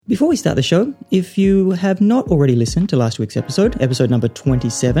Before we start the show, if you have not already listened to last week's episode number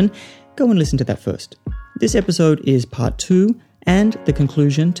 27, go and listen to that first. This episode is part 2 and the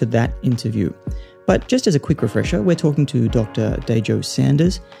conclusion to that interview. But just as a quick refresher, we're talking to Dr. Dajo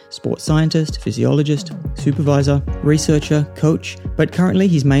Sanders, sports scientist, physiologist, supervisor, researcher, coach, but currently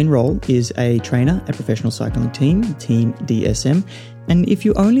his main role is a trainer at professional cycling team, Team DSM. And if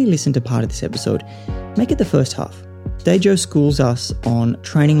you only listen to part of this episode, make it the first half. Dajo schools us on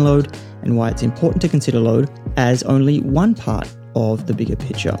training load and why it's important to consider load as only one part of the bigger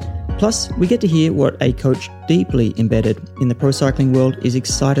picture. Plus, we get to hear what a coach deeply embedded in the pro cycling world is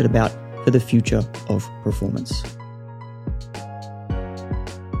excited about for the future of performance.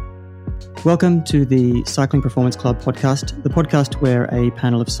 Welcome to the Cycling Performance Club podcast, the podcast where a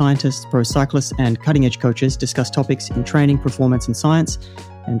panel of scientists, pro cyclists, and cutting-edge coaches discuss topics in training, performance, and science,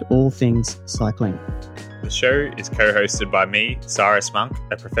 and all things cycling. The show is co-hosted by me, Cyrus Monk,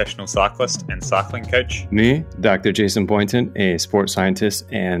 a professional cyclist and cycling coach. Me, Dr. Jason Boynton, a sports scientist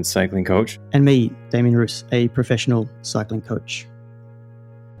and cycling coach. And me, Damien Roos, a professional cycling coach.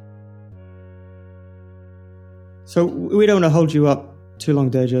 So we don't want to hold you up too long,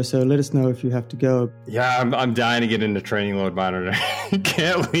 Dajo, so let us know if you have to go. Yeah, I'm dying to get into training load monitoring.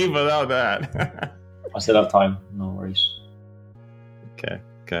 Can't leave without that. I still have time, no worries. Okay.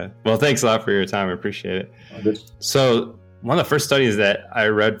 Well, thanks a lot for your time. I appreciate it. Good. So one of the first studies that I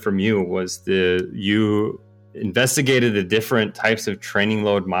read from you was you investigated the different types of training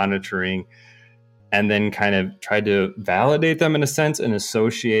load monitoring and then kind of tried to validate them in a sense and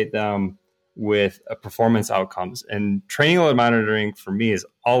associate them with performance outcomes. And training load monitoring for me has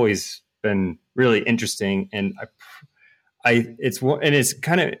always been really interesting. And it's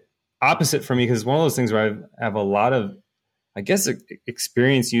kind of opposite for me because it's one of those things where I have a lot of, I guess,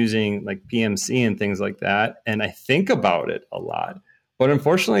 experience using like PMC and things like that. And I think about it a lot, but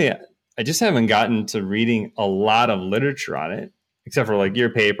unfortunately I just haven't gotten to reading a lot of literature on it, except for like your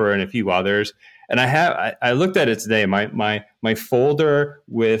paper and a few others. And I looked at it today. My folder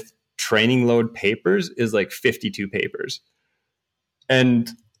with training load papers is like 52 papers. And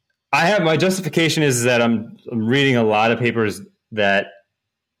my justification is that I'm reading a lot of papers that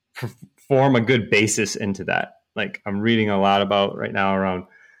form a good basis into that. Like I'm reading a lot about right now around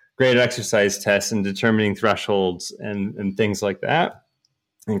graded exercise tests and determining thresholds and things like that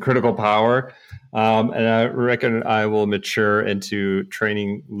and critical power. And I reckon I will mature into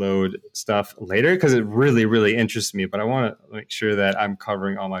training load stuff later because it really, really interests me. But I want to make sure that I'm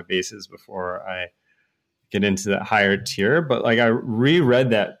covering all my bases before I get into that higher tier. But like I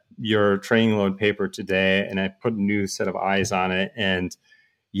reread your training load paper today and I put a new set of eyes on it. And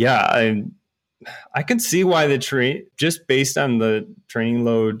yeah, I can see why just based on the training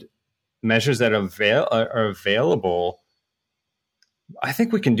load measures that are available, I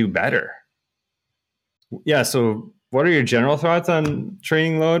think we can do better. Yeah. So what are your general thoughts on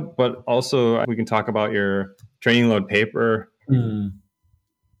training load? But also we can talk about your training load paper.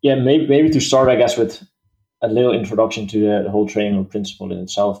 Yeah, maybe to start, I guess, with a little introduction to the whole training load principle in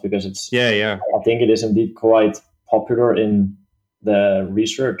itself, because I think it is indeed quite popular in the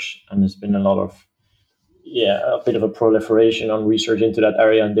research, and there's been a bit of a proliferation on research into that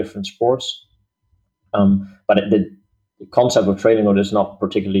area in different sports. But the concept of training load is not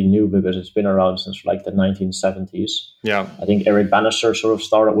particularly new because it's been around since like the 1970s. Yeah, I think Eric Bannister sort of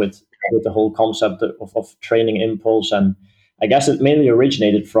started with the whole concept of training impulse, and I guess it mainly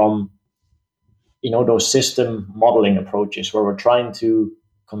originated from those system modeling approaches where we're trying to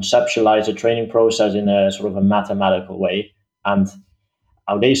conceptualize a training process in a sort of a mathematical way. And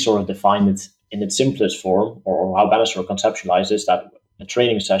how they sort of define it in its simplest form, or how Bannister conceptualizes, is that a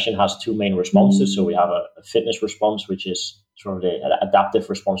training session has two main responses. So we have a fitness response, which is sort of the adaptive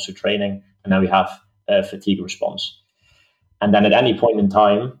response to training, and then we have a fatigue response. And then at any point in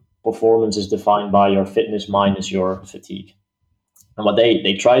time, performance is defined by your fitness minus your fatigue. And what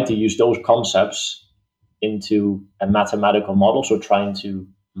they try to use those concepts into a mathematical model, so trying to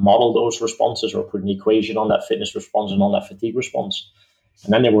model those responses or put an equation on that fitness response and on that fatigue response.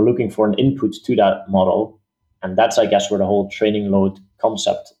 And then they were looking for an input to that model. And that's, I guess, where the whole training load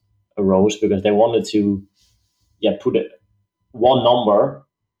concept arose, because they wanted to put one number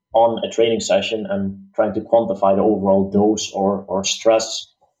on a training session and trying to quantify the overall dose or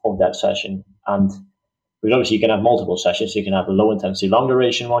stress of that session. And because obviously you can have multiple sessions. You can have a low intensity, long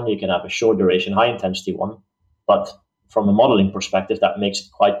duration one. You can have a short duration, high intensity one. But from a modeling perspective, that makes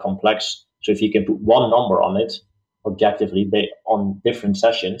it quite complex. So if you can put one number on it objectively on different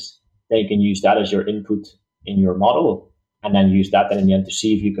sessions, then you can use that as your input in your model, and then use that then in the end to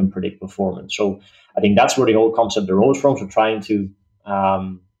see if you can predict performance. So I think that's where the whole concept arose from. So trying to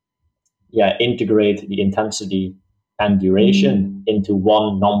integrate the intensity and duration into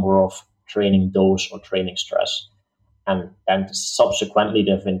one number of training dose or training stress. And subsequently,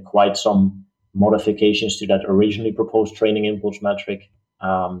 there have been quite some modifications to that originally proposed training impulse metric,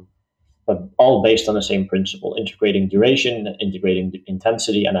 but all based on the same principle: integrating duration, integrating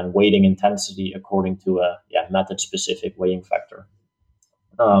intensity, and then weighting intensity according to a method-specific weighing factor.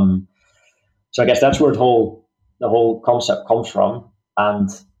 So I guess that's where the whole concept comes from. And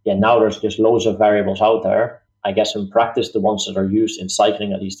now there's loads of variables out there. I guess in practice, the ones that are used in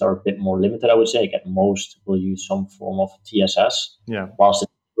cycling at least are a bit more limited, I would say. At most will use some form of TSS. Yeah. Whilst in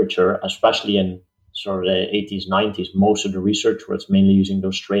literature, especially in sort of the 80s, 90s, most of the research was mainly using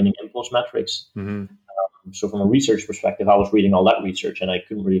those training impulse metrics. Mm-hmm. So from a research perspective, I was reading all that research and I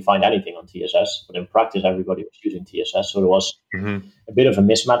couldn't really find anything on TSS. But in practice, everybody was using TSS. So there was a bit of a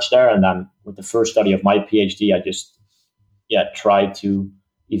mismatch there. And then with the first study of my PhD, I just tried to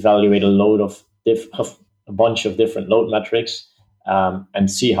evaluate a bunch of different load metrics and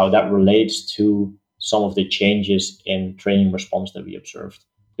see how that relates to some of the changes in training response that we observed.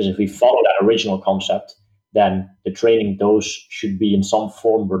 Because if we follow that original concept, then the training dose should be in some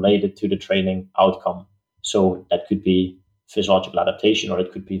form related to the training outcome. So that could be physiological adaptation or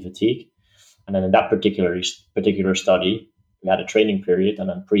it could be fatigue. And then in that particular study, we had a training period and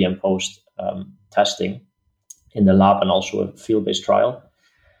then pre and post testing in the lab and also a field-based trial.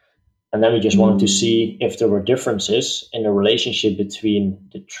 And then we just wanted to see if there were differences in the relationship between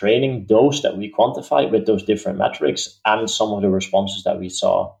the training dose that we quantified with those different metrics and some of the responses that we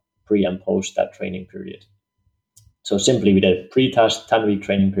saw pre and post that training period. So simply we did a pre-test 10-week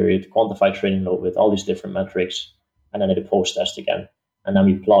training period, quantified training load with all these different metrics, and then did a post-test again. And then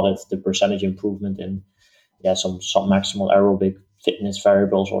we plotted the percentage improvement in some maximal aerobic fitness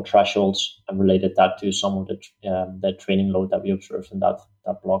variables or thresholds and related that to some of the training load that we observed in that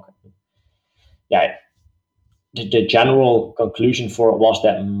block. The general conclusion for it was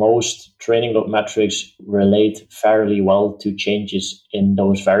that most training load metrics relate fairly well to changes in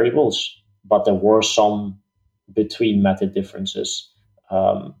those variables, but there were some between method differences.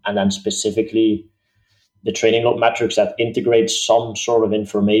 And then specifically, the training load metrics that integrate some sort of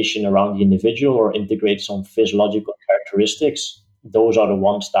information around the individual or integrate some physiological characteristics, those are the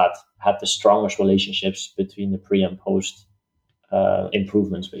ones that had the strongest relationships between the pre and post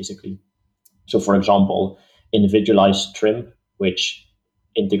improvements, basically. So, for example, individualized TRIM, which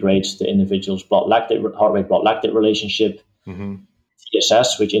integrates the individual's heart rate blood lactate relationship,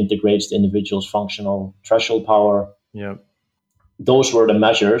 TSS, which integrates the individual's functional threshold power. Yeah, those were the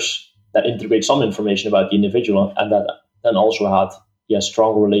measures that integrate some information about the individual, and that then also had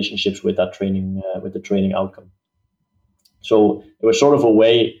stronger relationships with that training, with the training outcome. So it was sort of a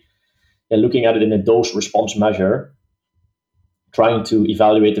way, looking at it in a dose response measure, trying to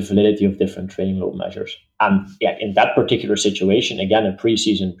evaluate the validity of different training load measures. And in that particular situation, again, a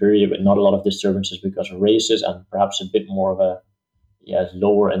pre-season period with not a lot of disturbances because of races and perhaps a bit more of a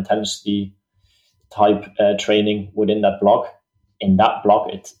lower intensity type training within that block. In that block,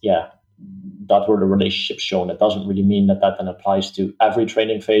 that were the relationships shown. It doesn't really mean that then applies to every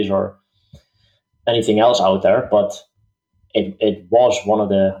training phase or anything else out there, but it was one of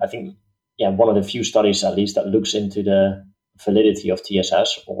the few studies at least that looks into the validity of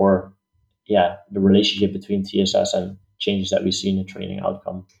TSS or the relationship between TSS and changes that we see in the training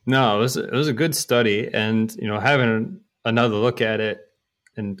outcome. No, it was a good study, and having another look at it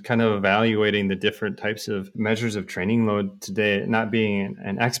and kind of evaluating the different types of measures of training load today, not being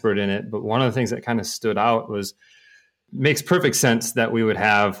an expert in it, but one of the things that kind of stood out was makes perfect sense that we would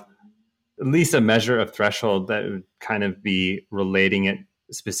have at least a measure of threshold that would kind of be relating it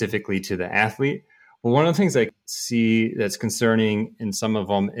specifically to the athlete. Well, one of the things I see that's concerning in some of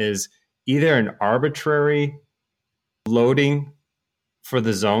them is either an arbitrary loading for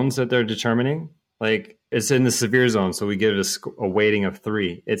the zones that they're determining. Like it's in the severe zone, so we give it a weighting of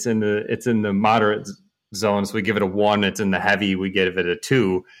 3. It's in the moderate zone, so we give it a 1. It's in the heavy, we give it a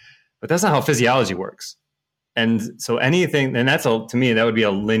 2. But that's not how physiology works. And so anything, and to me, that would be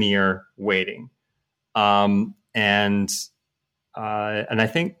a linear weighting. And I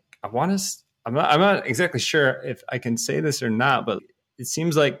think I'm not exactly sure if I can say this or not, but it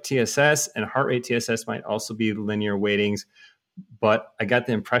seems like TSS and heart rate TSS might also be linear weightings. But I got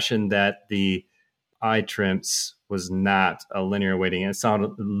the impression that the iTRIMS was not a linear weighting. It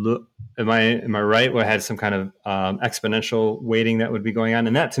sounded, am I right? Where it had some kind of exponential weighting that would be going on,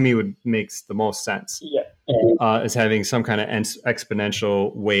 and that to me makes the most sense. As having some kind of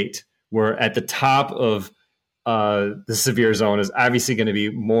exponential weight, where at the top of the severe zone is obviously going to be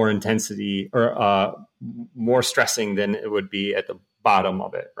more intensity or more stressing than it would be at the bottom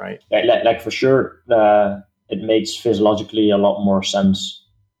of it, right? Like for sure, it makes physiologically a lot more sense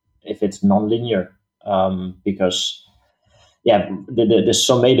if it's non-linear, because the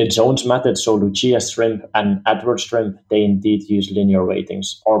summated zones method, so Lucia shrimp and Edward shrimp, they indeed use linear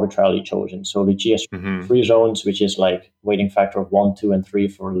weightings, arbitrarily chosen. So Lucia shrimp, 3 zones, which is like weighting factor of 1, 2, and 3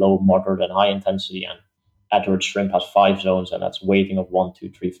 for low, moderate, and high intensity, and Edward shrimp has 5 zones, and that's weighting of 1, 2,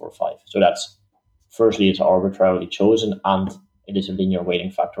 3, 4, 5. So that's, firstly, it's arbitrarily chosen, and it is a linear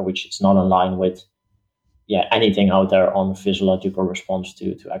weighting factor, which is not in line with anything out there on physiological response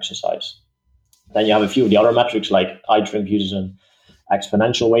to exercise. Then you have a few of the other metrics, like iTrimp uses an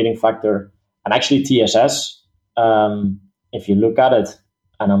exponential weighting factor. And actually TSS, if you look at it,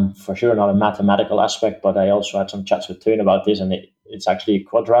 and I'm for sure not a mathematical aspect, but I also had some chats with Toon about this, and it's actually a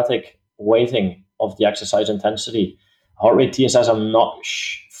quadratic weighting of the exercise intensity. Heart rate TSS, I'm not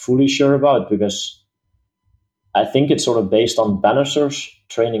fully sure about, because I think it's sort of based on Bannister's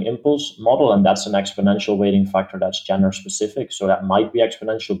training impulse model, and that's an exponential weighting factor that's gender specific. So that might be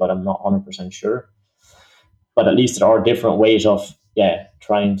exponential, but I'm not 100% sure. But at least there are different ways of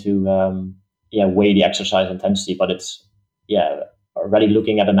trying to weigh the exercise intensity. But it's already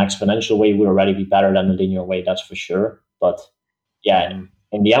looking at an exponential way would already be better than a linear way, that's for sure. But in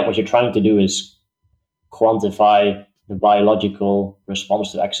the end, what you're trying to do is quantify the biological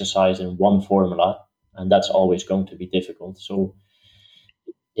response to exercise in one formula. And that's always going to be difficult. So,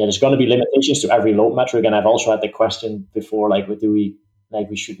 there's going to be limitations to every load metric. And I've also had the question before, like, we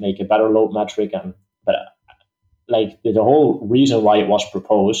should make a better load metric. But the whole reason why it was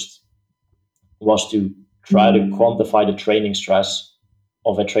proposed was to try to quantify the training stress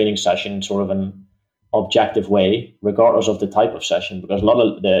of a training session in sort of an objective way, regardless of the type of session. Because a lot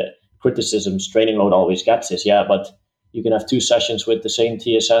of the criticisms training load always gets is, but you can have 2 sessions with the same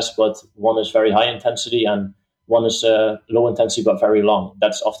TSS, but one is very high intensity and one is low intensity but very long.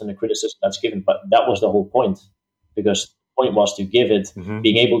 That's often a criticism that's given, but that was the whole point, because the point was to give it,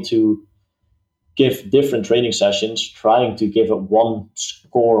 being able to give different training sessions, trying to give it one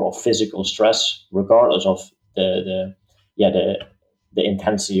score of physical stress, regardless of the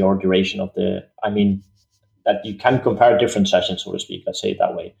intensity or duration of that you can compare different sessions, so to speak, let's say it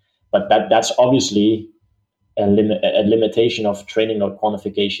that way. But that's obviously a limitation of training load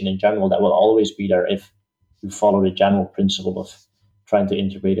quantification in general that will always be there if you follow the general principle of trying to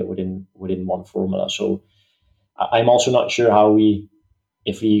integrate it within one formula. So I'm also not sure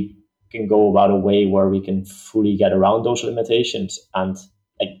if we can go about a way where we can fully get around those limitations. And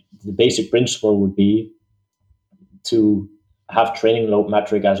the basic principle would be to have training load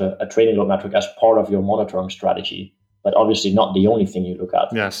metric as a training load metric as part of your monitoring strategy, but obviously not the only thing you look at.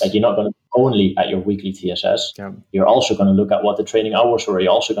 Yes. Like, you're not going to only at your weekly TSS. Yeah. You're also going to look at what the training hours were.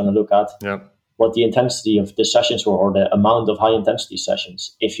 You're also going to look at what the intensity of the sessions were, or the amount of high intensity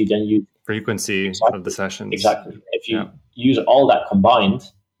sessions. If you then use frequency of the sessions. Exactly. If you use all that combined,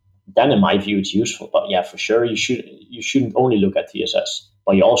 then in my view it's useful. But for sure you shouldn't only look at TSS,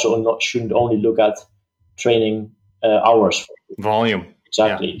 but you also shouldn't only look at training hours. Volume.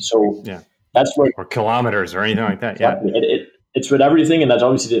 Exactly. So that's where, or kilometers or anything like that. Exactly. It's with everything, and that's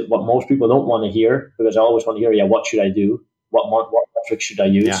obviously what most people don't want to hear, because I always want to hear, what should I do? What metric should I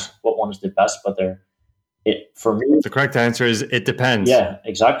use? Yeah. What one is the best? But for me, the correct answer is it depends. Yeah,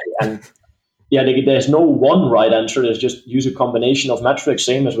 exactly. And there's no one right answer. There's just use a combination of metrics,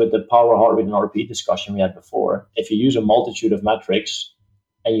 same as with the power, heart rate, and RP discussion we had before. If you use a multitude of metrics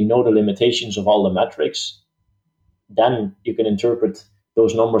and you know the limitations of all the metrics, then you can interpret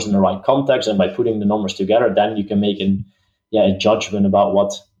those numbers in the right context, and by putting the numbers together, then you can make a judgment about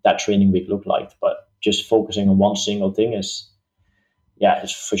what that training week looked like. But just focusing on one single thing is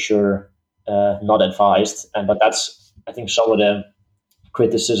for sure not advised. But that's, I think, some of the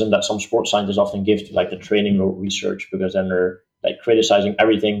criticism that some sports scientists often give to the training load research, because then they're criticizing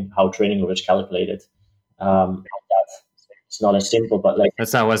everything, how training load is calculated. It's not as simple, but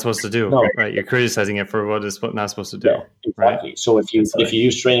that's not what it's supposed to do, right? You're criticizing it for what it's not supposed to do. Yeah, exactly. Right? So if you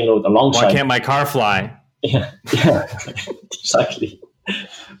use training load alongside, why can't my car fly? Yeah, exactly.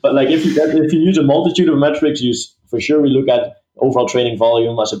 But if you use a multitude of metrics, for sure we look at overall training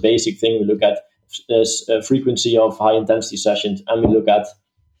volume as a basic thing. We look at frequency of high intensity sessions, and we look at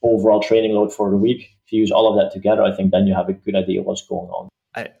overall training load for the week. If you use all of that together, I think then you have a good idea of what's going on.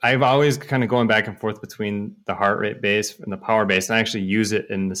 I've always kind of going back and forth between the heart rate base and the power base, and I actually use it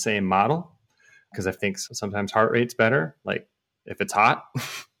in the same model, because I think sometimes heart rate's better, like if it's hot,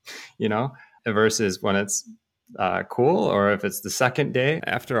 versus when it's cool, or if it's the second day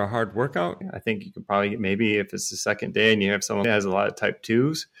after a hard workout. I think you could probably, maybe if it's the second day and you have someone that has a lot of type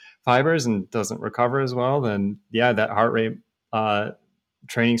 2s fibers and doesn't recover as well, then that heart rate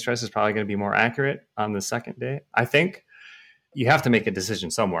training stress is probably going to be more accurate on the second day. I think you have to make a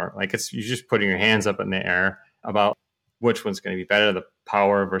decision somewhere. Like you're just putting your hands up in the air about which one's going to be better, the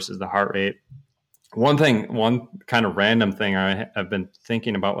power versus the heart rate. One kind of random thing I've been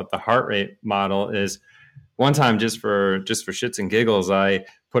thinking about with the heart rate model is one time just for shits and giggles, I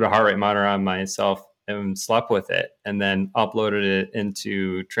put a heart rate monitor on myself and slept with it and then uploaded it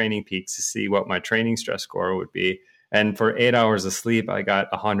into Training Peaks to see what my training stress score would be. And for 8 hours of sleep, I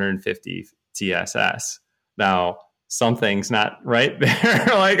got 150 TSS. Now, something's not right there.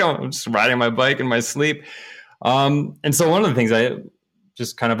 Like I'm just riding my bike in my sleep. And so one of the things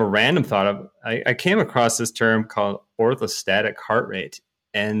just kind of a random thought of, I came across this term called orthostatic heart rate.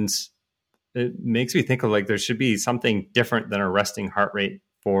 And it makes me think of like there should be something different than a resting heart rate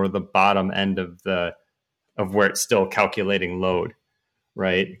for the bottom end of where it's still calculating load,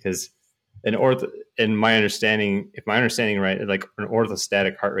 right? Because in my understanding, if my understanding right, like an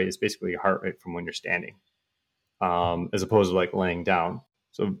orthostatic heart rate is basically a heart rate from when you're standing, as opposed to like laying down.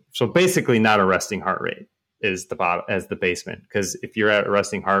 So basically, not a resting heart rate is the bottom as the basement. Because if you're at a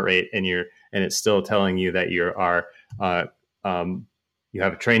resting heart rate and it's still telling you that you have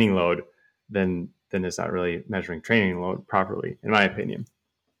a training load, then it's not really measuring training load properly, in my opinion.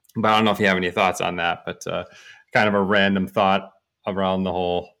 But I don't know if you have any thoughts on that, but kind of a random thought around the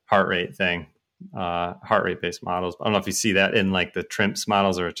whole heart rate thing, heart rate based models. I don't know if you see that in like the TRIMPS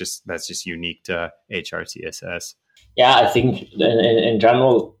models or that's just unique to HRTSS. Yeah, I think in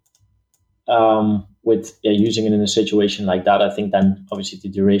general, with using it in a situation like that, I think then obviously the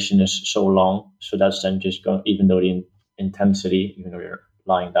duration is so long. So that's then just going, even though the intensity, even though you're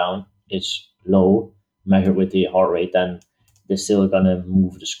lying down, is low, measured with the heart rate, then they're still going to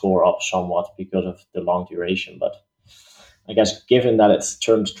move the score up somewhat because of the long duration. But I guess given that it's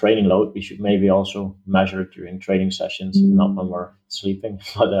termed training load, we should maybe also measure it during training sessions, not when we're sleeping.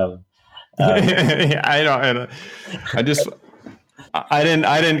 But I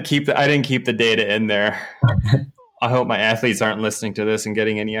didn't keep the data in there. I hope my athletes aren't listening to this and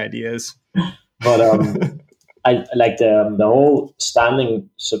getting any ideas. But I like the whole standing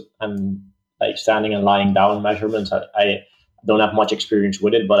and lying down measurements. I don't have much experience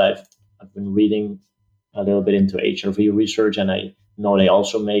with it, but I've been reading a little bit into HRV research, and I know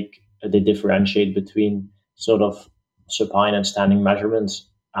they differentiate between sort of supine and standing measurements.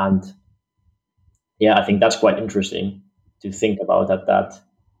 And yeah, I think that's quite interesting to think about that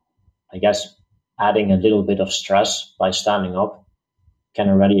I guess adding a little bit of stress by standing up can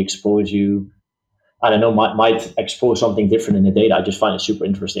already expose you. I don't know, might expose something different in the data. I just find it super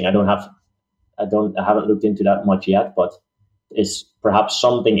interesting. I haven't looked into that much yet, but it's perhaps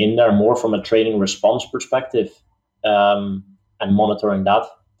something in there more from a training response perspective, and monitoring that,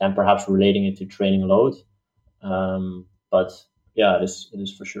 and perhaps relating it to training load. But yeah, it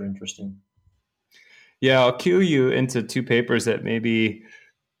is for sure interesting. Yeah, I'll cue you into two papers that maybe,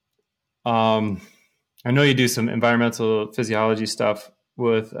 I know you do some environmental physiology stuff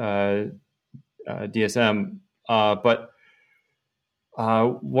with DSM, but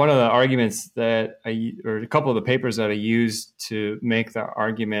one of the arguments or a couple of the papers that I used to make the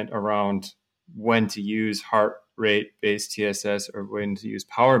argument around when to use heart rate based TSS or when to use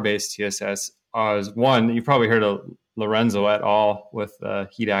power based TSS is one, you probably heard of Lorenzo et al. With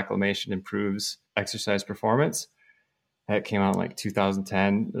heat acclimation improves exercise performance. That came out in like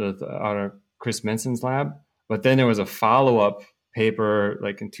 2010 out of Chris Minson's lab. But then there was a follow-up paper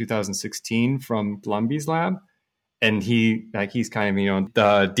like in 2016 from Glumby's lab. And he's kind of,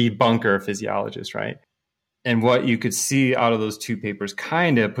 the debunker physiologist, right? And what you could see out of those two papers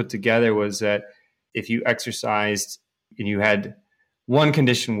kind of put together was that if you exercised and you had one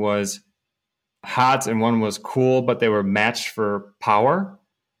condition was hot and one was cool, but they were matched for power,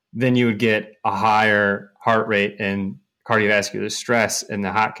 then you would get a higher heart rate and cardiovascular stress in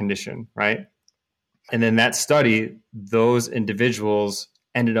the hot condition, right? And in that study, those individuals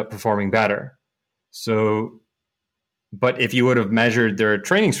ended up performing better. So, but if you would have measured their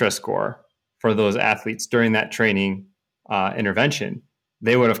training stress score for those athletes during that training intervention,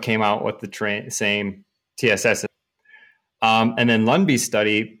 they would have came out with the same TSS. And then Lundby's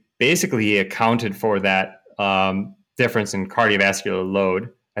study, basically he accounted for that difference in cardiovascular load.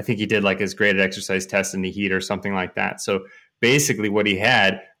 I think he did like his graded exercise test in the heat or something like that. So basically what he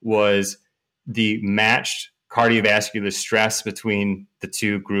had was the matched cardiovascular stress between the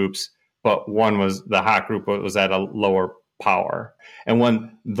two groups, but one was the hot group was at a lower power. And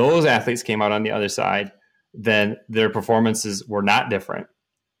when those athletes came out on the other side, then their performances were not different.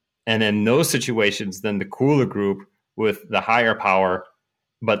 And in those situations, then the cooler group with the higher power,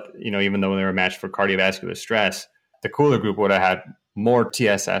 but even though they were matched for cardiovascular stress, the cooler group would have had more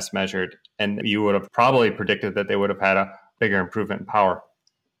TSS measured, and you would have probably predicted that they would have had a bigger improvement in power.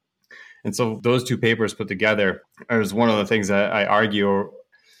 And so those two papers put together is one of the things that I argue,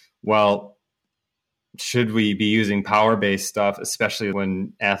 well, should we be using power-based stuff, especially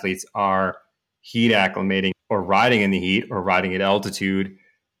when athletes are heat acclimating or riding in the heat or riding at altitude?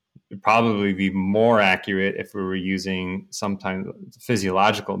 It'd probably be more accurate if we were using some kind of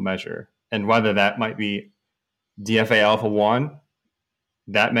physiological measure. And whether that might be DFA alpha 1,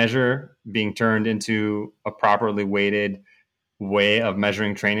 that measure being turned into a properly weighted way of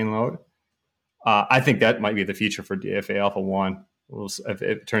measuring training load. I think that might be the future for DFA alpha 1. If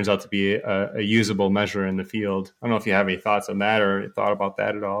it turns out to be a usable measure in the field. I don't know if you have any thoughts on that or thought about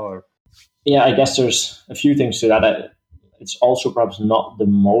that at all. Or... Yeah, I guess there's a few things to that. It's also perhaps not the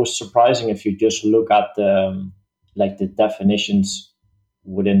most surprising if you just look at the definitions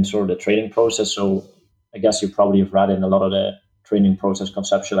within sort of the training process. So I guess you probably have read in a lot of the training process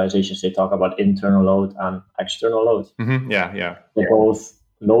conceptualizations, they talk about internal load and external load. Mm-hmm. Yeah. They're both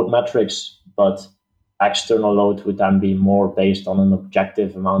load metrics, but external load would then be more based on an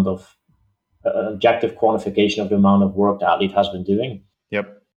objective quantification of the amount of work the athlete has been doing.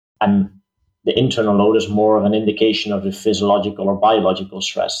 Yep. And the internal load is more of an indication of the physiological or biological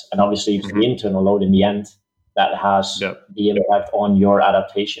stress. And obviously it's the internal load in the end that has the impact on your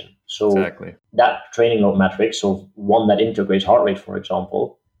adaptation. So that training load metric, so one that integrates heart rate, for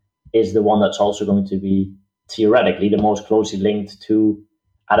example, is the one that's also going to be theoretically the most closely linked to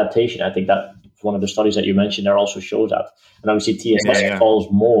adaptation. I think that one of the studies that you mentioned there also shows that. And obviously TSS falls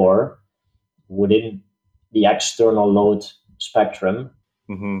more within the external load spectrum.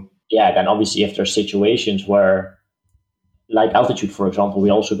 Mm-hmm. Yeah, and obviously if there's situations where, like altitude, for example, we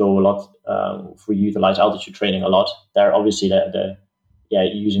also go a lot, we utilize altitude training a lot. There obviously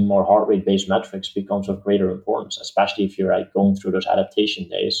using more heart rate based metrics becomes of greater importance, especially if you're going through those adaptation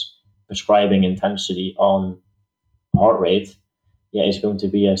days. Prescribing intensity on heart rate is going to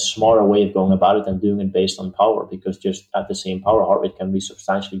be a smarter way of going about it than doing it based on power, because just at the same power, heart rate can be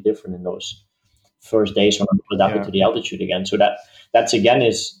substantially different in those first days when I'm adapted to the altitude again. So that's again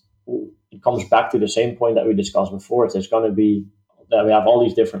it comes back to the same point that we discussed before. It's going to be that we have all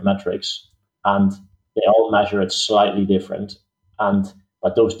these different metrics and they all measure it slightly different,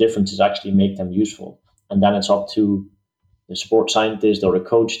 but those differences actually make them useful. And then it's up to the sport scientist or the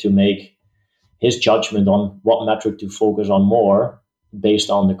coach to make his judgment on what metric to focus on more based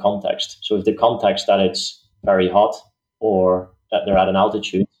on the context. So if the context that it's very hot or that they're at an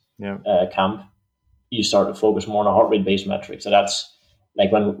altitude camp, you start to focus more on a heart rate based metric. So that's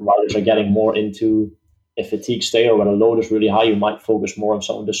like when riders are getting more into a fatigue state or when a load is really high, you might focus more on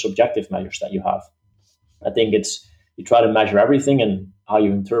some of the subjective measures that you have. I think you try to measure everything, and how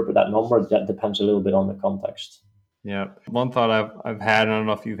you interpret that number, that depends a little bit on the context. Yeah. One thought I've had, I don't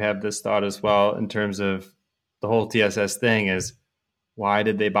know if you've had this thought as well, in terms of the whole TSS thing, is why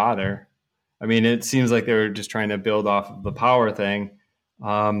did they bother? I mean, it seems like they were just trying to build off of the power thing.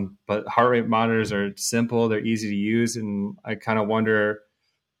 But heart rate monitors are simple, they're easy to use. And I kind of wonder,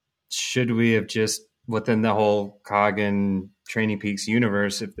 should we have just, within the whole Coggin Training Peaks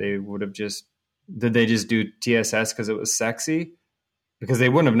universe, if they would have did they just do TSS because it was sexy? Because they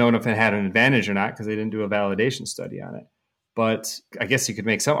wouldn't have known if it had an advantage or not, because they didn't do a validation study on it. But I guess you could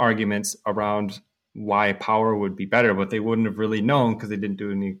make some arguments around why power would be better, but they wouldn't have really known because they didn't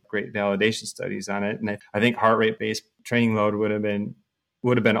do any great validation studies on it. And I think heart rate based training load would have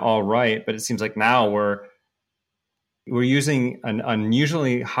been all right. But it seems like now we're using an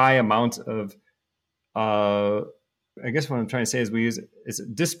unusually high amount of, I guess what I'm trying to say is it's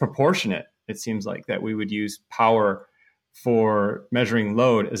disproportionate. It seems like that we would use power for measuring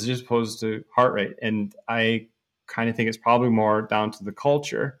load as opposed to heart rate. And I kind of think it's probably more down to the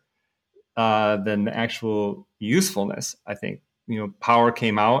culture than the actual usefulness. I think, power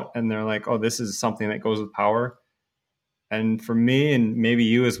came out and they're like, oh, this is something that goes with power. And for me, and maybe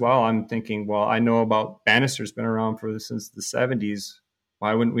you as well, I'm thinking, well, I know about Bannister's been around since the 70s.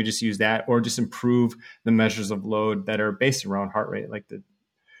 Why wouldn't we just use that, or just improve the measures of load that are based around heart rate?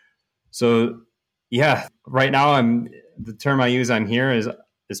 Right now the term I use on here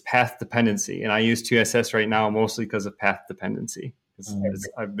is path dependency. And I use TSS right now mostly because of path dependency.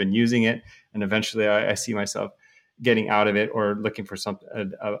 I've been using it, and eventually I see myself getting out of it or looking for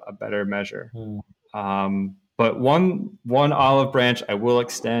a better measure. But one olive branch I will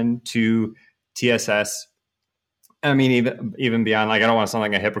extend to TSS. I mean, even beyond, like, I don't want to sound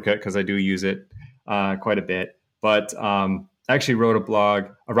like a hypocrite because I do use it quite a bit. But I actually wrote a blog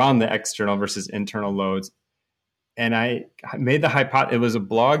around the external versus internal loads. And I made the hypothesis. It was a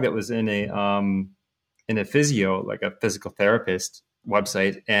blog that was in in a physio, like a physical therapist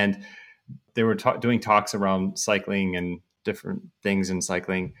website, and they were doing talks around cycling and different things in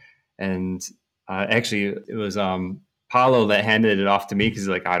cycling. And actually, it was Paulo that handed it off to me because he's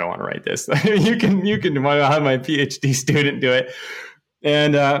like, I don't want to write this. you can have my PhD student do it.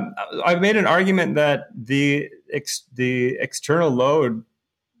 And I've made an argument that the external load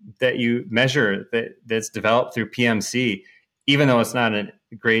that you measure that's developed through PMC, even though it's not a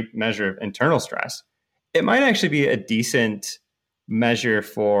great measure of internal stress, it might actually be a decent measure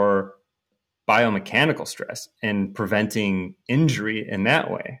for biomechanical stress and preventing injury in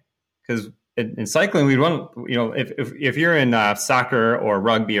that way. Because in cycling, we'd want, if you're in soccer or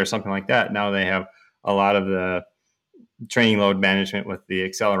rugby or something like that, now they have a lot of the training load management with the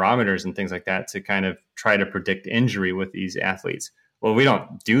accelerometers and things like that to kind of try to predict injury with these athletes. Well, we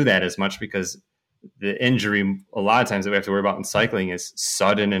don't do that as much because the injury, a lot of times that we have to worry about in cycling is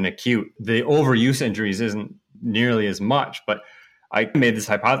sudden and acute. The overuse injuries isn't nearly as much, but I made this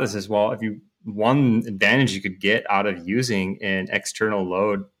hypothesis, well, one advantage you could get out of using an external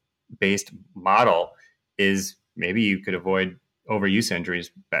load based model is maybe you could avoid overuse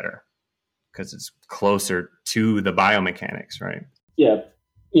injuries better because it's closer to the biomechanics, right? Yeah.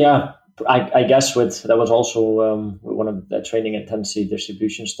 I guess that was also one of the training intensity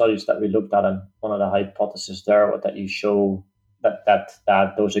distribution studies that we looked at, and one of the hypotheses there was that you show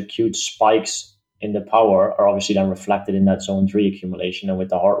that those acute spikes in the power are obviously then reflected in that zone 3 accumulation, and with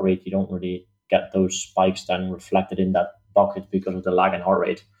the heart rate you don't really get those spikes then reflected in that bucket because of the lag in heart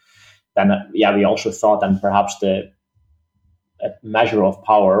rate. Then we also thought then perhaps a measure of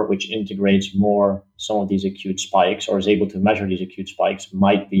power which integrates more some of these acute spikes or is able to measure these acute spikes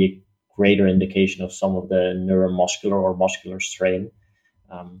might be a greater indication of some of the neuromuscular or muscular strain.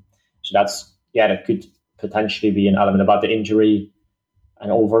 So that could potentially be an element. About the injury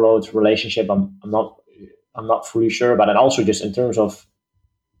and overload relationship, I'm not fully sure about it. And also just in terms of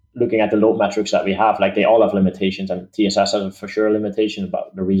looking at the load metrics that we have, like they all have limitations, and TSS has for sure a limitation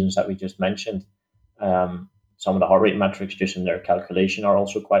about the reasons that we just mentioned. Some of the heart rate metrics just in their calculation are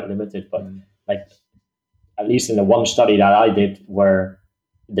also quite limited, but like at least in the one study that I did where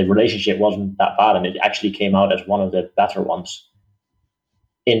the relationship wasn't that bad and it actually came out as one of the better ones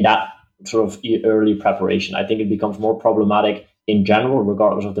in that sort of early preparation. I think it becomes more problematic in general,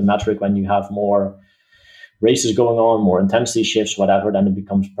 regardless of the metric, when you have more races going on, more intensity shifts, whatever, then it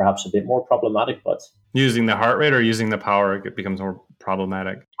becomes perhaps a bit more problematic. But using the heart rate or using the power, it becomes more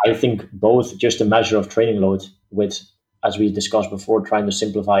problematic. I think both. Just a measure of training load with, as we discussed before, trying to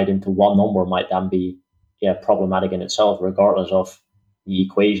simplify it into one number might then be problematic in itself, regardless of the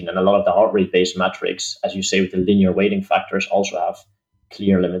equation. And a lot of the heart rate based metrics, as you say, with the linear weighting factors, also have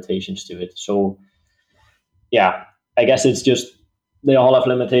clear limitations to it. So I guess it's just they all have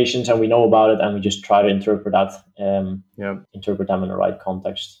limitations and we know about it, and we just try to interpret that, interpret them in the right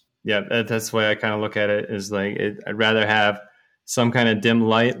context. Yeah, that's the way I kind of look at it, is like I'd rather have some kind of dim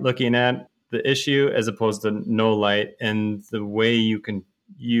light looking at the issue as opposed to no light. And the way you can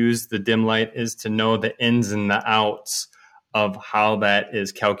use the dim light is to know the ins and the outs of how that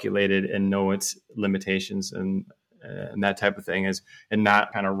is calculated and know its limitations and that type of thing, and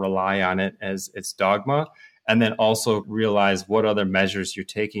not kind of rely on it as its dogma. And then also realize what other measures you're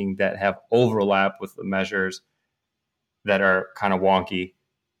taking that have overlap with the measures that are kind of wonky.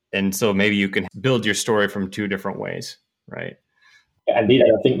 And so maybe you can build your story from two different ways, right? Indeed.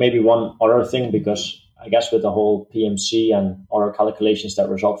 I think maybe one other thing, because I guess with the whole PMC and other calculations that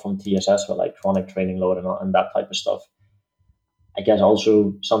result from TSS with like chronic training load and that type of stuff, I guess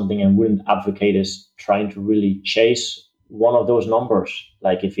also something I wouldn't advocate is trying to really chase one of those numbers.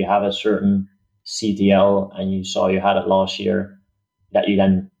 Like if you have a certain CTL and you saw you had it last year, that you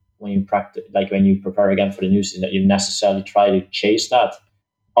then, when you practice, like when you prepare again for the new season, that you necessarily try to chase that.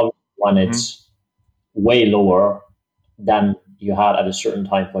 When it's way lower than you had at a certain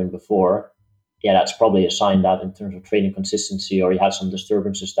time point before, that's probably a sign that in terms of training consistency, or you had some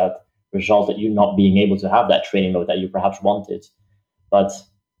disturbances that resulted you not being able to have that training load that you perhaps wanted. But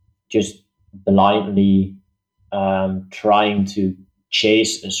just blindly trying to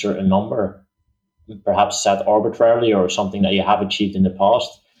chase a certain number, perhaps set arbitrarily or something that you have achieved in the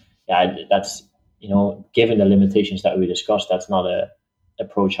past, that's, given the limitations that we discussed, that's not a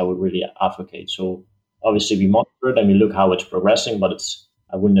approach I would really advocate. So obviously we monitor it and we look how it's progressing, but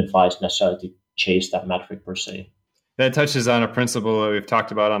I wouldn't advise necessarily to chase that metric per se. That touches on a principle that we've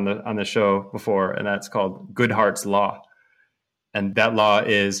talked about on the show before, and that's called Goodhart's law. And that law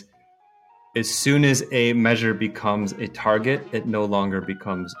is, as soon as a measure becomes a target, it no longer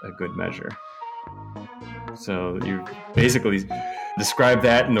becomes a good measure. So you basically describe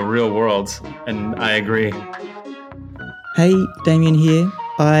that in the real world, and I agree. Hey, Damien here.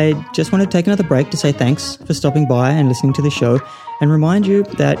 I just want to take another break to say thanks for stopping by and listening to the show, and remind you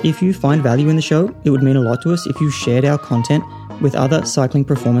that if you find value in the show, it would mean a lot to us if you shared our content with other cycling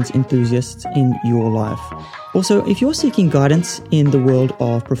performance enthusiasts in your life. Also, if you're seeking guidance in the world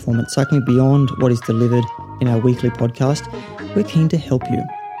of performance cycling beyond what is delivered in our weekly podcast, we're keen to help you.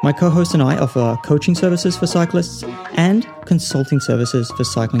 My co-host and I offer coaching services for cyclists and consulting services for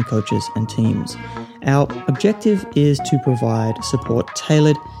cycling coaches and teams. Our objective is to provide support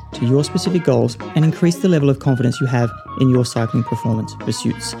tailored to your specific goals and increase the level of confidence you have in your cycling performance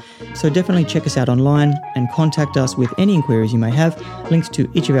pursuits. So definitely check us out online and contact us with any inquiries you may have. Links to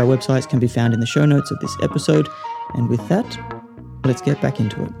each of our websites can be found in the show notes of this episode. And with that, let's get back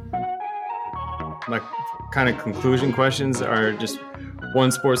into it. My kind of conclusion questions are just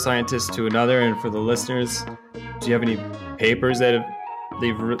one sports scientist to another. And for the listeners, do you have any papers that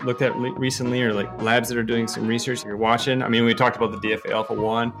they've looked at recently, or like labs that are doing some research you're watching? I mean, we talked about the DFA Alpha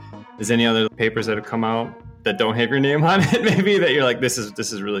 1. Is any other papers that have come out that don't have your name on it, maybe, that you're like, this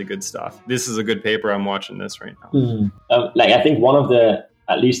is really good stuff? This is a good paper. I'm watching this right now. I think one of the,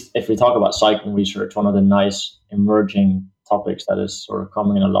 at least if we talk about cycling research, one of the nice emerging topics that is sort of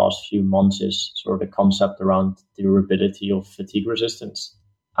coming in the last few months is sort of the concept around the durability of fatigue resistance.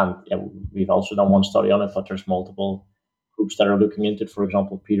 And we've also done one study on it, but there's multiple groups that are looking into it. For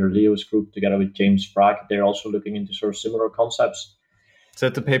example, Peter Leo's group, together with James Bragg, they're also looking into sort of similar concepts. Is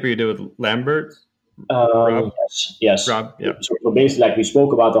that the paper you did with Lambert? Yes. Rob, yeah. So basically, like, we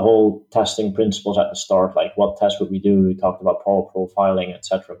spoke about the whole testing principles at the start, like what tests would we do? We talked about power profiling,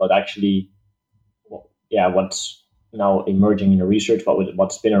 etc. But actually, what's now emerging in the research,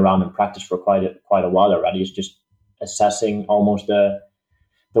 what's been around in practice for quite a while already, is just assessing almost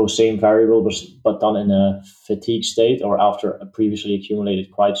those same variables, but done in a fatigue state or after a previously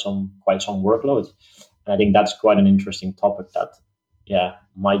accumulated quite some workload. And I think that's quite an interesting topic that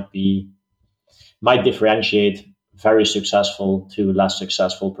might differentiate very successful to less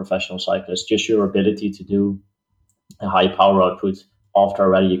successful professional cyclists. Just your ability to do a high power output after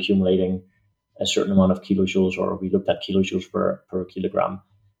already accumulating a certain amount of kilojoules, or we looked at kilojoules per kilogram.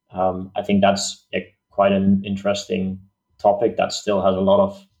 I think that's quite an interesting topic that still has a lot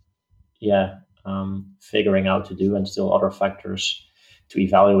of figuring out to do, and still other factors to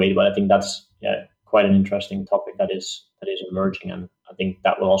evaluate. But I think that's quite an interesting topic that is emerging, and I think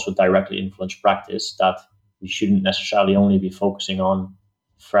that will also directly influence practice, that we shouldn't necessarily only be focusing on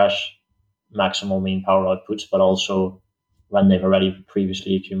fresh maximal mean power outputs, but also when they've already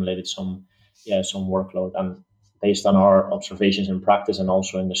previously accumulated some workload. And based on our observations in practice and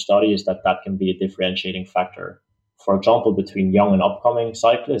also in the study, is that can be a differentiating factor, for example, between young and upcoming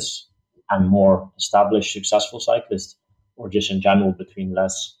cyclists and more established successful cyclists, or just in general between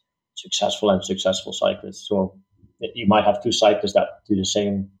less successful and successful cyclists. So you might have two cyclists that do the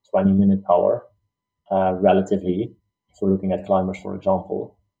same 20-minute power relatively, if we're looking at climbers, for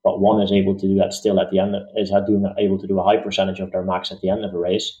example, but one is able to do that still at the end, able to do a high percentage of their max at the end of a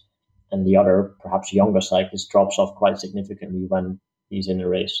race, and the other, perhaps younger cyclist, drops off quite significantly when he's in a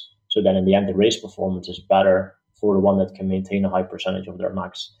race. So then in the end, the race performance is better for the one that can maintain a high percentage of their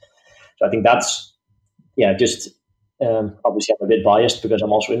max. So I think that's, obviously I'm a bit biased because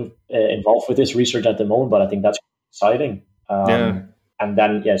I'm also involved with this research at the moment, but I think that's exciting. And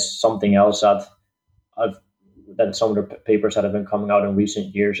then, something else that some of the papers that have been coming out in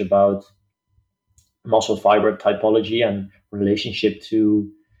recent years about muscle fiber typology and relationship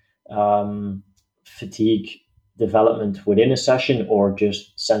to fatigue development within a session, or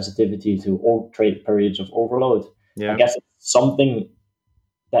just sensitivity to periods of overload. I guess it's something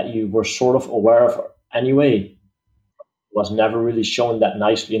that you were sort of aware of anyway, was never really shown that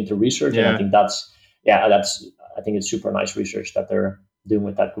nicely into research. And I think I think it's super nice research that they're doing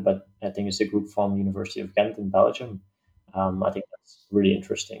with that group. I think it's a group from University of Ghent in Belgium. I think that's really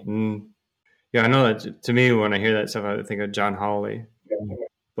interesting. Yeah, I know that. To me, when I hear that stuff, I think of John Hawley.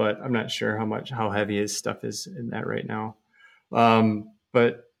 But I'm not sure how heavy his stuff is in that right now.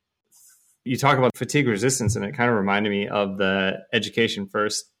 But you talk about fatigue resistance, and it kind of reminded me of the Education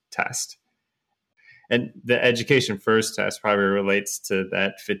First test. And the Education First test probably relates to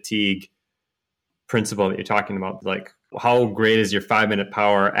that fatigue principle that you're talking about. Like, how great is your 5-minute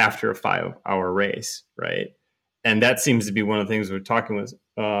power after a 5-hour race, right? And that seems to be one of the things we're talking with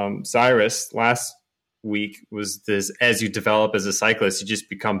Cyrus last week, was this: as you develop as a cyclist, you just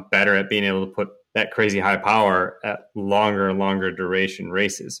become better at being able to put that crazy high power at longer and longer duration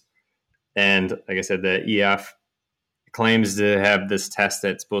races. And like I said, the EF claims to have this test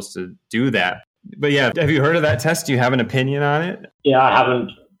that's supposed to do that. But yeah, have you heard of that test? Do you have an opinion on it? Yeah, I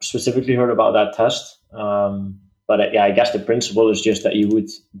haven't specifically heard about that test. But I guess the principle is just that you would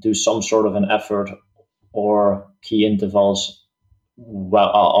do some sort of an effort or key intervals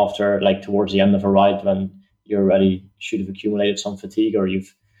after, like towards the end of a ride, when you already should have accumulated some fatigue or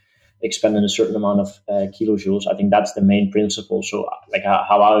you've expended a certain amount of kilojoules. I think that's the main principle. So like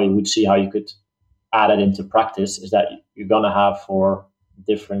how I would see how you could add it into practice is that you're going to have, for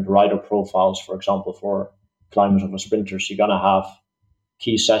different rider profiles, for example, for climbers or sprinters, you're going to have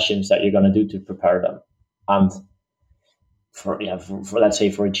key sessions that you're going to do to prepare them. And for let's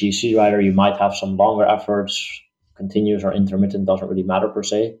say for a GC rider, you might have some longer efforts, continuous or intermittent, doesn't really matter per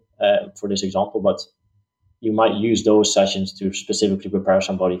se for this example, but you might use those sessions to specifically prepare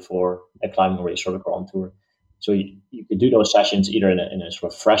somebody for a climbing race or a Grand Tour. So you could do those sessions either in a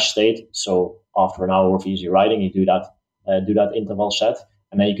sort of fresh state. So after an hour of easy riding, you do that interval set,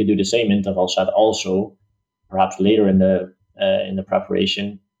 and then you could do the same interval set also, perhaps later in the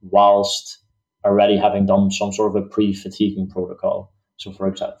preparation, whilst already having done some sort of a pre-fatiguing protocol. So for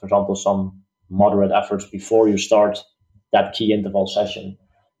example, some moderate efforts before you start that key interval session.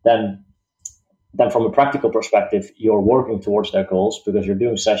 Then from a practical perspective, you're working towards their goals because you're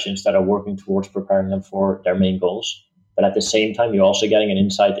doing sessions that are working towards preparing them for their main goals. But at the same time, you're also getting an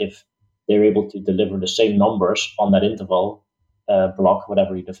insight if they're able to deliver the same numbers on that interval block,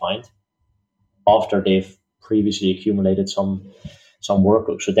 whatever you defined, after they've previously accumulated some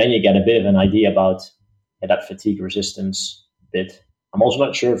workload. So then you get a bit of an idea about that fatigue resistance bit. I'm also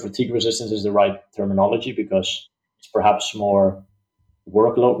not sure if fatigue resistance is the right terminology because it's perhaps more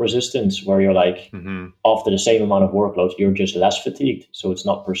workload resistance, where you're like, after the same amount of workload, you're just less fatigued. So it's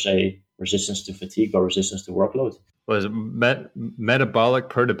not per se resistance to fatigue or resistance to workload. Was it metabolic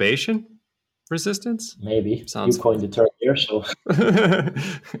perturbation resistance? Maybe. You coined the term here, so I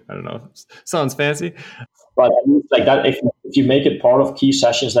don't know. Sounds fancy. But like that, if you make it part of key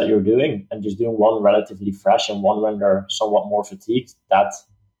sessions that you're doing and just doing one relatively fresh and one when they're somewhat more fatigued,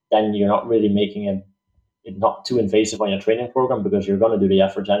 then you're not really making it not too invasive on your training program because you're going to do the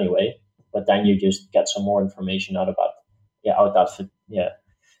efforts anyway. But then you just get some more information out that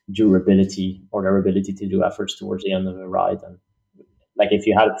durability or their ability to do efforts towards the end of the ride. And like if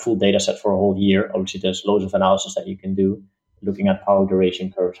you had a full data set for a whole year, obviously there's loads of analysis that you can do, looking at power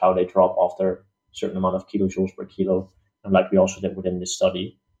duration curves, how they drop after a certain amount of kilojoules per kilo, and like we also did within this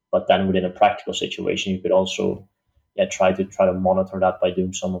study. But then within a practical situation, you could also try to monitor that by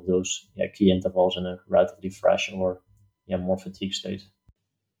doing some of those key intervals in a relatively fresh or more fatigue state.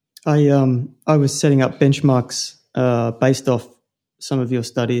 I was setting up benchmarks based off some of your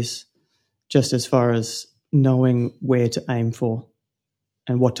studies, just as far as knowing where to aim for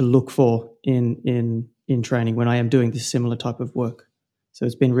and what to look for in training when I am doing this similar type of work. So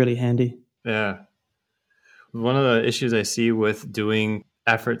it's been really handy. Yeah. One of the issues I see with doing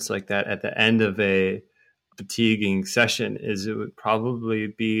efforts like that at the end of a fatiguing session is it would probably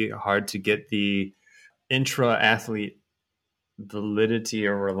be hard to get the intra-athlete validity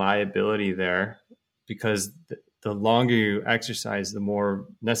or reliability there, because the longer you exercise, the more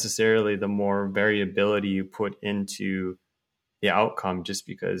variability you put into the outcome, just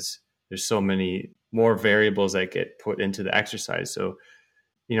because there's so many more variables that get put into the exercise. So,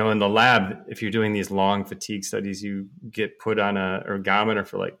 in the lab, if you're doing these long fatigue studies, you get put on a ergometer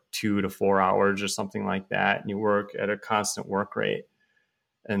for like 2 to 4 hours or something like that. And you work at a constant work rate.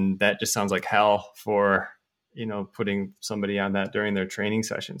 And that just sounds like hell for, putting somebody on that during their training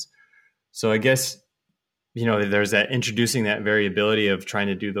sessions. So I guess, there's that introducing that variability of trying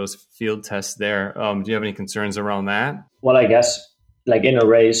to do those field tests there. Do you have any concerns around that? Well, I guess like in a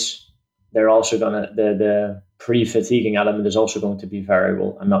race, they're also the pre-fatiguing element is also going to be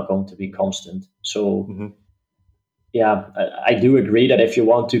variable and not going to be constant. So, I do agree that if you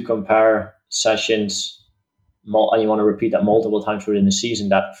want to compare sessions and you want to repeat that multiple times within the season,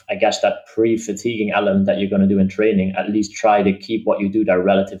 that I guess that pre-fatiguing element that you're going to do in training, at least try to keep what you do there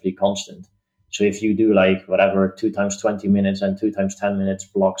relatively constant. So if you do like whatever 2 times 20 minutes and 2 times 10 minutes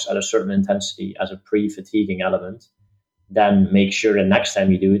blocks at a certain intensity as a pre-fatiguing element, then make sure the next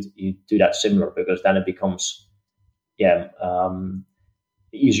time you do it, you do that similar, because then it becomes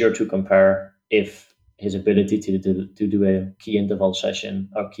easier to compare if his ability to do a key interval session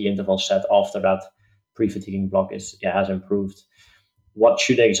or key interval set after that pre-fatiguing block has improved. What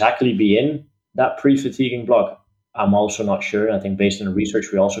should exactly be in that pre-fatiguing block, I'm also not sure. I think based on the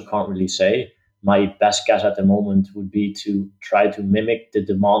research, we also can't really say. My best guess at the moment would be to try to mimic the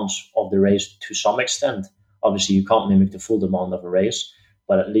demands of the race to some extent. Obviously, you can't mimic the full demand of a race,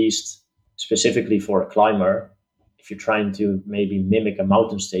 but at least specifically for a climber, if you're trying to maybe mimic a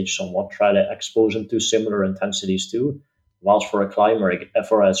mountain stage somewhat, try to expose them to similar intensities too. Whilst for a climber,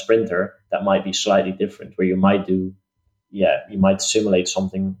 for a sprinter, that might be slightly different, where you might simulate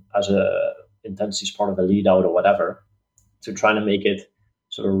something as a intensity as part of a lead out or whatever, to try to make it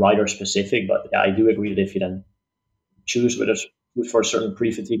sort of rider specific. But yeah, I do agree that if you then choose for a certain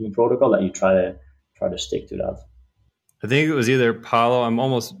pre-fatiguing protocol, that you try to stick to that. I think it was either Paulo. I'm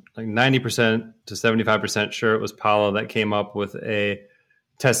almost like 90% to 75% sure it was Paulo that came up with a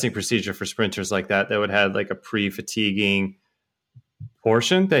testing procedure for sprinters like that would have like a pre-fatiguing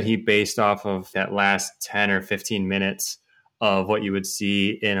portion that he based off of that last 10 or 15 minutes of what you would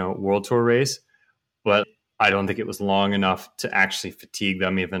see in a World Tour race. But I don't think it was long enough to actually fatigue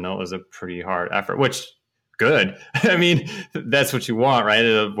them, even though it was a pretty hard effort, which good. I mean, that's what you want, right?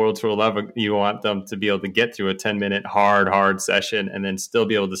 At a World Tour level, you want them to be able to get through a 10-minute hard session and then still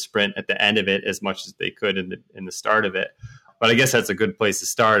be able to sprint at the end of it as much as they could in the start of it. But I guess that's a good place to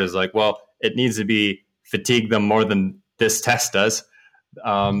start, is like, well, it needs to be fatigue them more than this test does,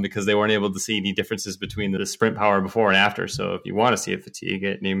 because they weren't able to see any differences between the sprint power before and after. So if you want to see it fatigue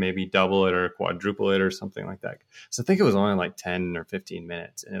it, you maybe double it or quadruple it or something like that. So I think it was only like 10 or 15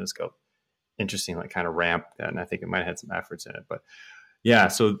 minutes, and it was interesting, like kind of ramp that, and I think it might have had some efforts in it. But yeah,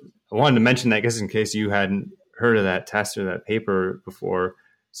 so I wanted to mention that, I guess, in case you hadn't heard of that test or that paper before.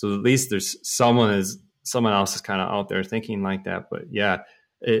 So at least there's someone else is kind of out there thinking like that. But yeah,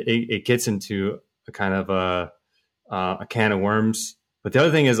 it gets into a kind of a can of worms. But the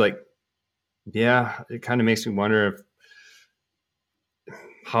other thing is, like, yeah, it kind of makes me wonder if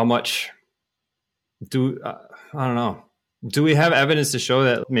how much I don't know. Do we have evidence to show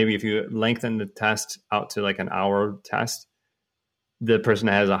that maybe if you lengthen the test out to like an hour test, the person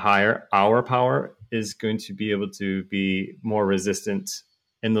that has a higher hour power is going to be able to be more resistant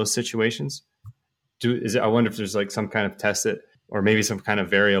in those situations? I wonder if there's like some kind of test or maybe some kind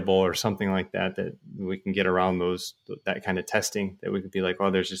of variable or something like that we can get around that kind of testing, that we could be like, oh,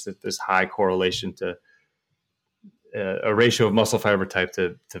 there's just this high correlation to a ratio of muscle fiber type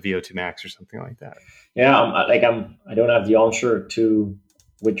to VO2 max or something like that. Yeah, I don't have the answer to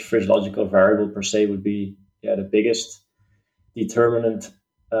which physiological variable per se would be the biggest determinant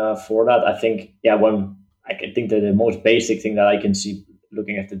for that. I think that the most basic thing that I can see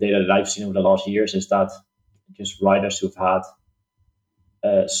looking at the data that I've seen over the last years is that just riders who've had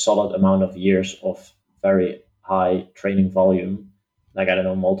a solid amount of years of very high training volume, like, I don't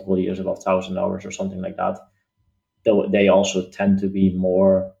know, multiple years above 1,000 hours or something like that, they also tend to be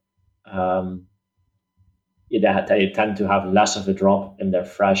more they tend to have less of a drop in their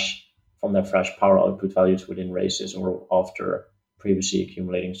fresh power output values within races or after previously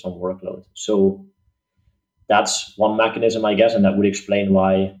accumulating some workload. So that's one mechanism, I guess, and that would explain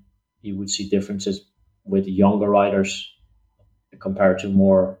why you would see differences with younger riders compared to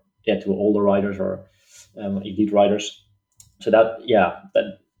to older riders or elite riders. So that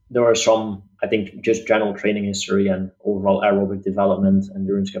there are some, I think, just general training history and overall aerobic development,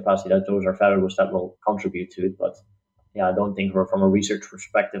 endurance capacity, that those are variables that will contribute to it. But yeah, I don't think we're, from a research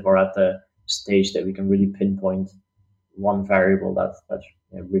perspective, or at the stage that we can really pinpoint one variable that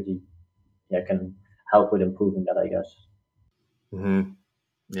really can help with improving that, I guess. Mm-hmm.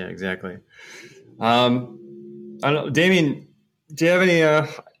 Yeah, exactly. I don't know, Damien, do you have any,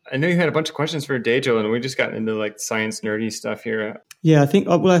 I know you had a bunch of questions for Dajo, and we just got into like science nerdy stuff here. Yeah, I think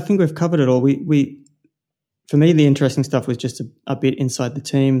we've covered it all. We for me, the interesting stuff was just a bit inside the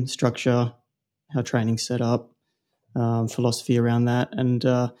team structure, how training's set up, philosophy around that. And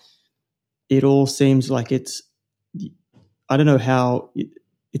it all seems like I don't know how,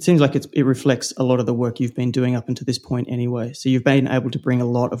 it seems like it reflects a lot of the work you've been doing up until this point anyway. So you've been able to bring a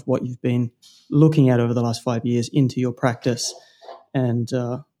lot of what you've been looking at over the last 5 years into your practice and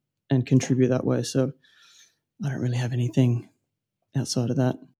contribute that way. So I don't really have anything outside of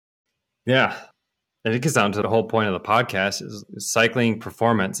that. Yeah. And it gets down to the whole point of the podcast is cycling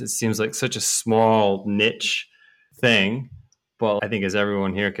performance. It seems like such a small niche thing. Well, I think, as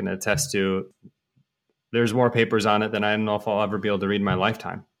everyone here can attest to, there's more papers on it than I don't know if I'll ever be able to read in my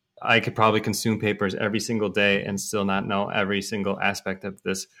lifetime. I could probably consume papers every single day and still not know every single aspect of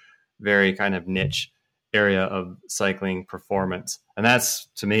this very kind of niche area of cycling performance. And that's,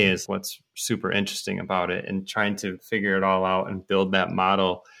 to me, is what's super interesting about it, and trying to figure it all out and build that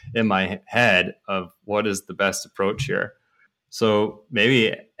model in my head of what is the best approach here. So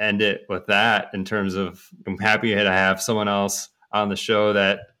maybe end it with that, in terms of, I'm happy to have someone else on the show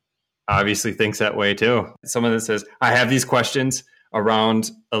that obviously thinks that way too. Someone that says, I have these questions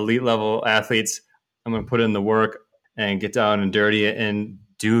around elite level athletes. I'm going to put in the work and get down and dirty it and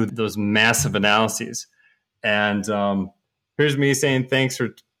do those massive analyses. And here's me saying thanks for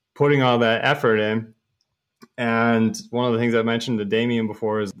putting all that effort in. And one of the things I mentioned to Damien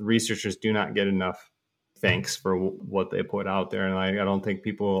before is the researchers do not get enough thanks for what they put out there. And I don't think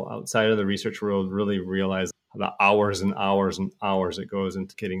people outside of the research world really realize the hours and hours and hours it goes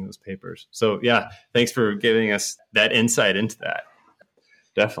into getting those papers. So yeah, thanks for giving us that insight into that.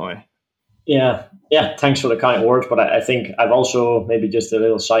 Definitely. Yeah. Thanks for the kind words. But I think I've also, maybe just a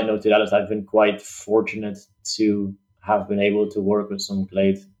little side note to that, is I've been quite fortunate to have been able to work with some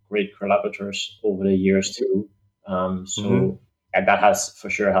great collaborators over the years too. And that has for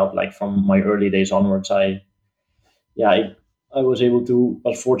sure helped. Like from my early days onwards, I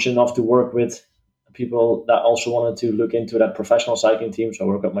was fortunate enough to work with people that also wanted to look into that professional cycling team. So I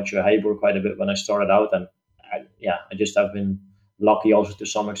worked at Mathieu Heijboer quite a bit when I started out, and I just have been lucky also to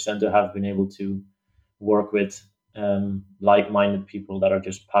some extent to have been able to work with like-minded people that are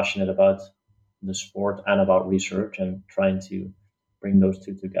just passionate about the sport and about research and trying to bring those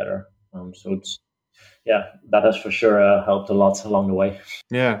two together. So it's, that has for sure helped a lot along the way.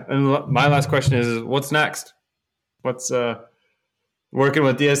 Yeah. And my last question is what's next? What's working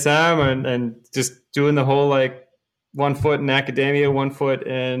with DSM and just doing the whole, like, 1 foot in academia, 1 foot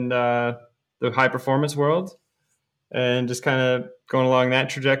in the high performance world, and just kind of going along that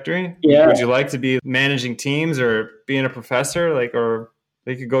trajectory? Yeah. Would you like to be managing teams or being a professor? Or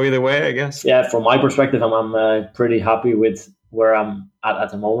they could go either way, I guess. Yeah. From my perspective, I'm pretty happy with where I'm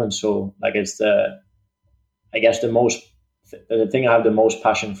at the moment. So like it's the thing I have the most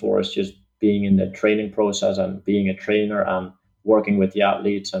passion for is just being in the training process and being a trainer and working with the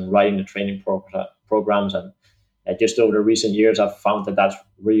athletes and writing the training programs. And just over the recent years, I've found that that's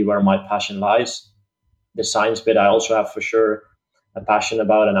really where my passion lies. The science bit I also have for sure a passion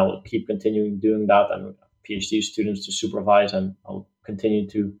about, and I will keep continuing doing that, and PhD students to supervise, and I'll continue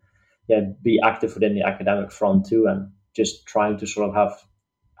to be active within the academic front too, and just trying to sort of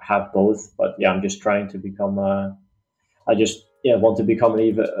have both. But I'm just trying to become want to become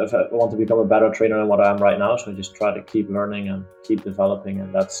a better trainer than what I am right now. So I just try to keep learning and keep developing,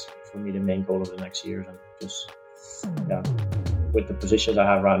 and that's for me the main goal of the next years. And just with the positions I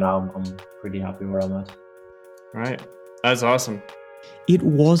have right now, I'm pretty happy where I'm at. Right, that's awesome. It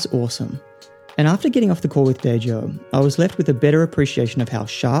was awesome. And after getting off the call with Dajo, I was left with a better appreciation of how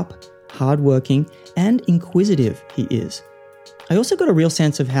sharp, hardworking, and inquisitive he is. I also got a real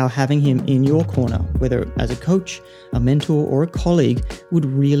sense of how having him in your corner, whether as a coach, a mentor, or a colleague, would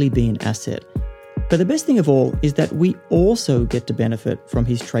really be an asset. But the best thing of all is that we also get to benefit from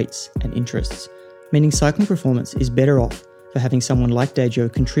his traits and interests, meaning cycling performance is better off for having someone like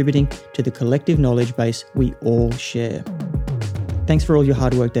Dajo contributing to the collective knowledge base we all share. Thanks for all your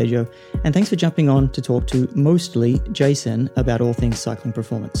hard work, Dajo, and thanks for jumping on to talk to mostly Jason about all things cycling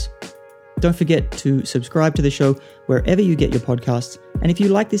performance. Don't forget to subscribe to the show wherever you get your podcasts, and if you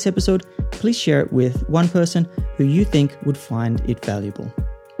like this episode, please share it with one person who you think would find it valuable.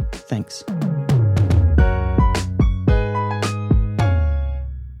 Thanks.